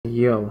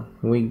Yo,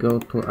 we go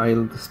to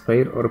Isle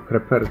Despair or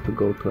prepare to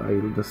go to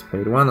Isle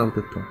Despair. One of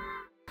the two.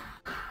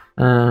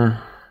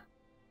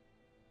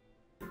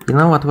 You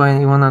know what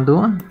I wanna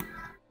do?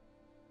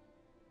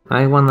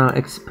 I wanna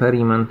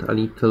experiment a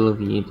little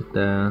with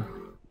the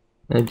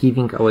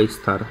giving away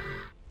star.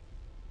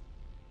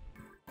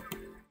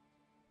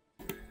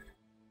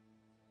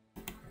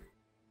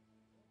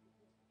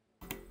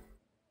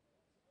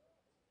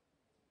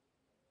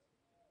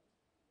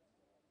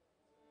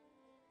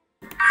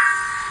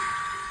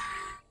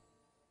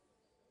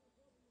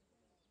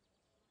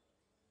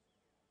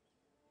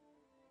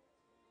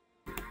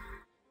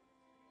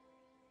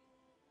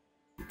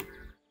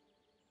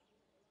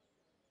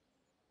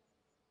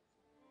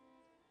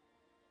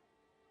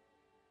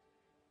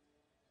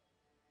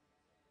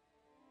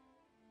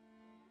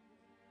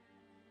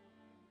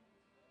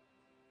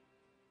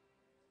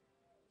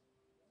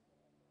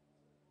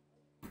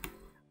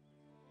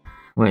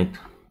 Wait.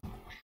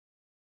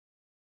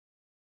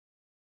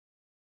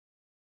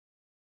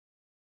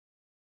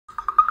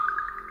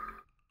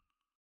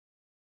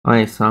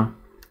 I saw.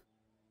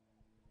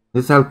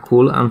 These are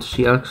cool and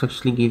she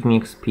actually give me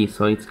XP,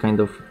 so it's kind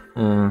of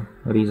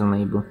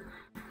reasonable.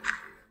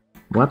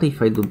 What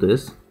if I do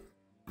this?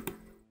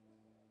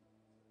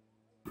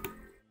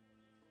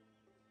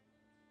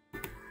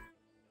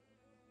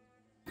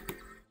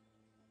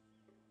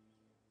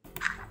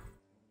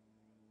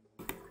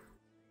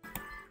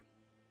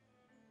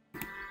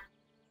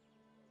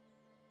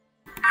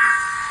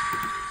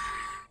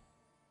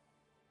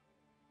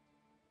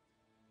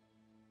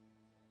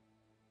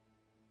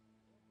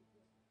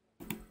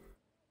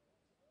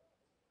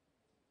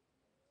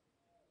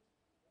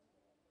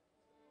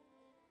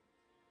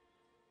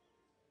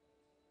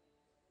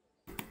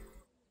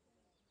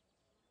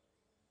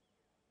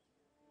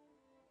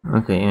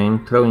 Okay,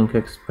 I'm throwing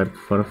expert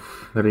for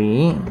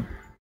free.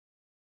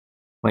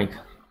 Wait.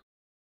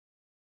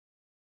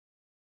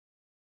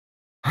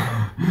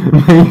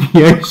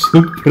 Maybe I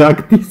should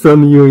practice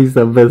on you is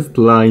the best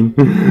line.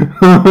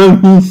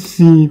 Holy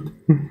shit.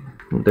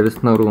 There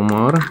is no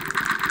rumor.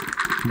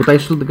 But I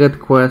should get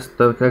quest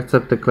that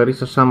accept the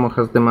Clarissa Shamo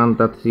has demand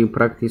that you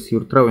practice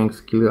your throwing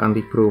skill and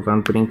improve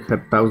and bring her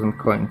 1000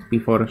 coins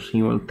before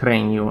she will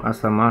train you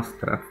as a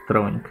master at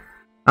throwing.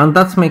 And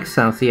that makes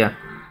sense, yeah.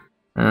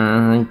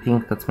 I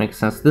think that makes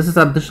sense. This is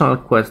additional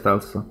quest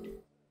also.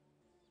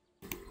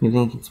 You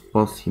think it's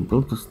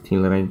possible to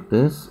still write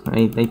this?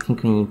 I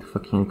think I need to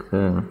fucking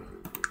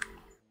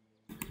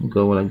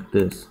go like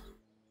this.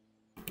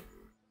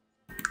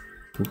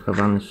 To have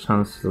any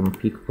chances on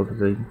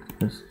pickpocketing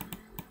this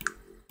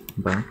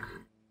back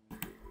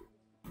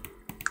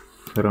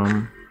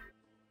from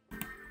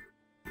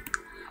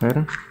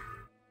her.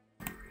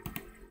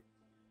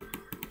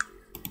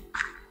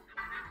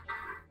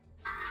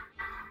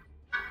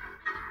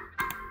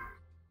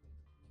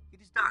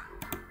 It is done.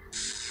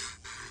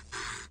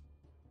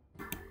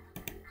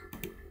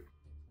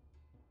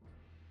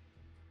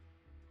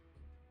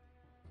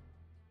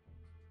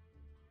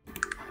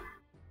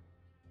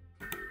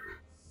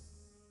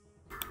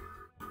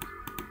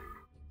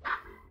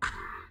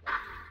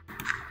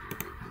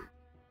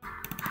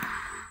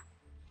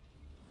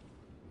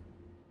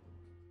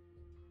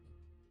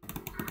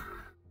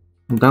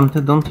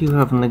 Dante, don't you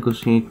have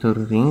negotiator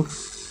ring?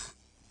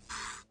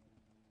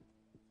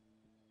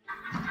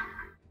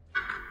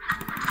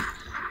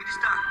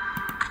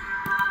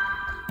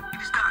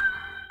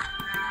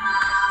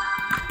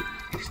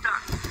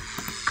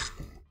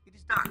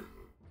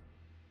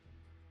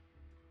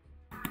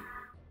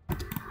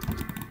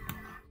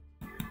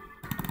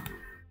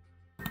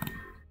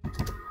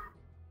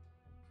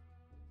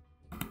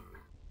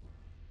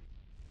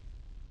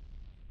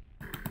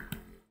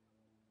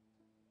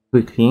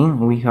 Quickly,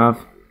 we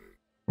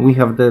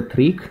have the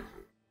trick.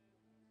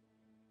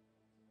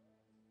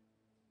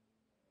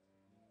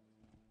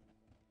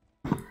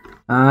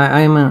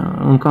 I'm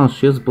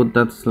unconscious, but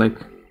that's like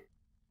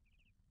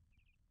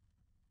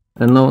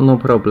no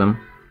problem.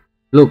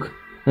 Look,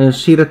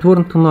 she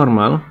returned to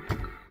normal,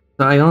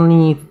 so I only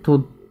need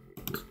to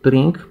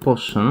drink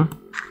potion.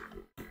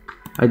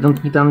 I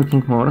don't need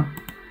anything more.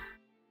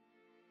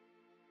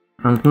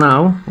 And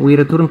now we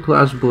return to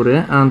Ashbury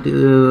and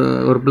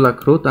or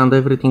Blackroot, and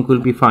everything will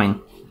be fine.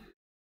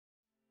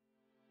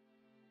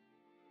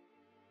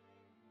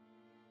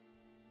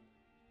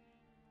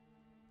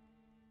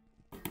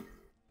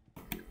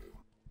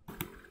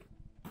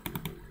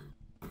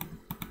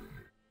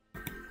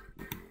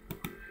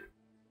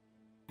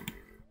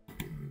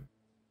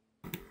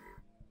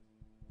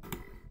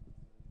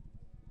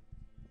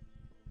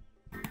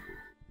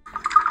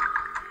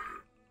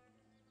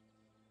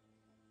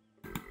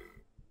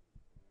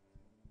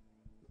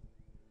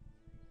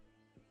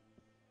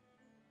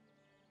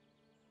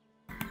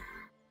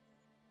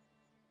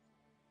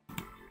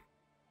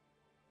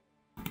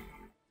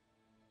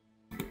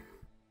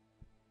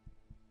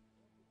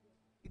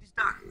 It is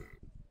done.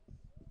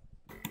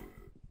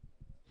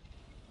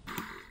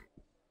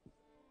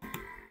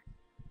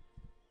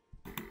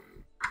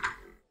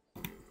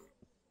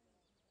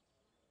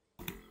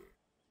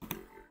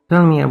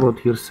 Tell me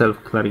about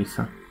yourself,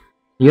 Clarissa.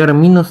 You are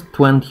minus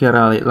 20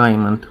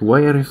 alignment.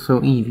 Why are you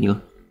so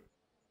evil?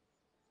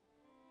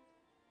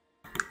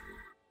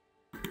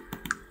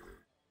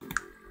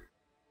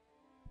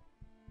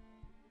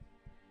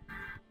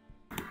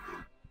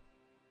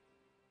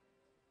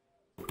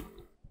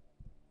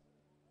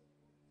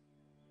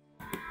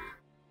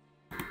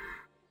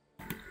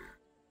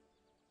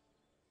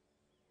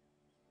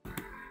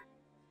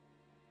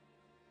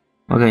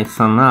 Okay,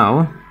 so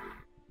now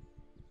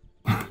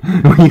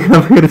we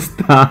have her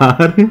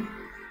star.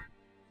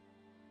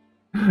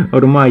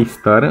 Or my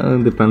star,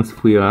 depends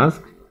who you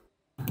ask.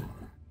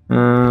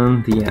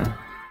 And yeah.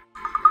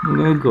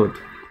 Good.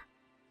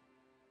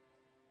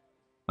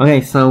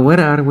 Okay, so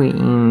where are we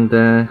in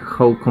the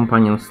how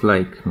companions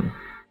like me?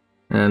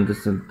 And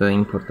this is the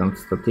important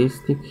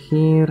statistic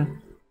here.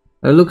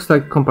 Looks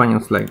like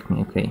companions like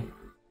me, okay.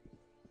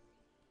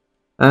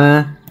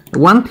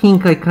 One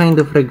thing I kind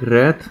of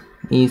regret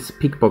is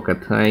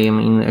pickpocket. I am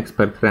in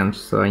expert range,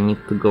 so I need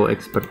to go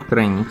expert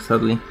training,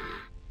 sadly.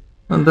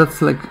 And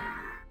that's like...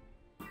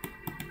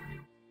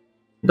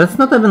 That's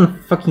not even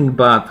fucking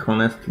bad,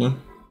 honestly.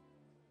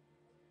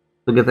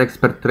 To get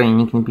expert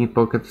training in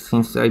pickpocket,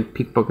 since I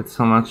pickpocket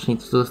so much,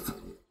 it's just...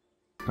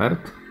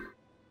 hard.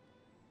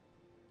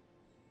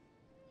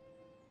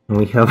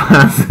 We have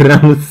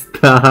Azran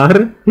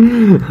star,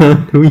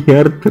 and we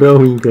are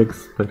throwing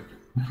expert.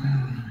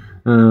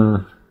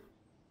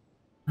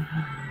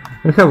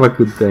 Have a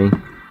good day.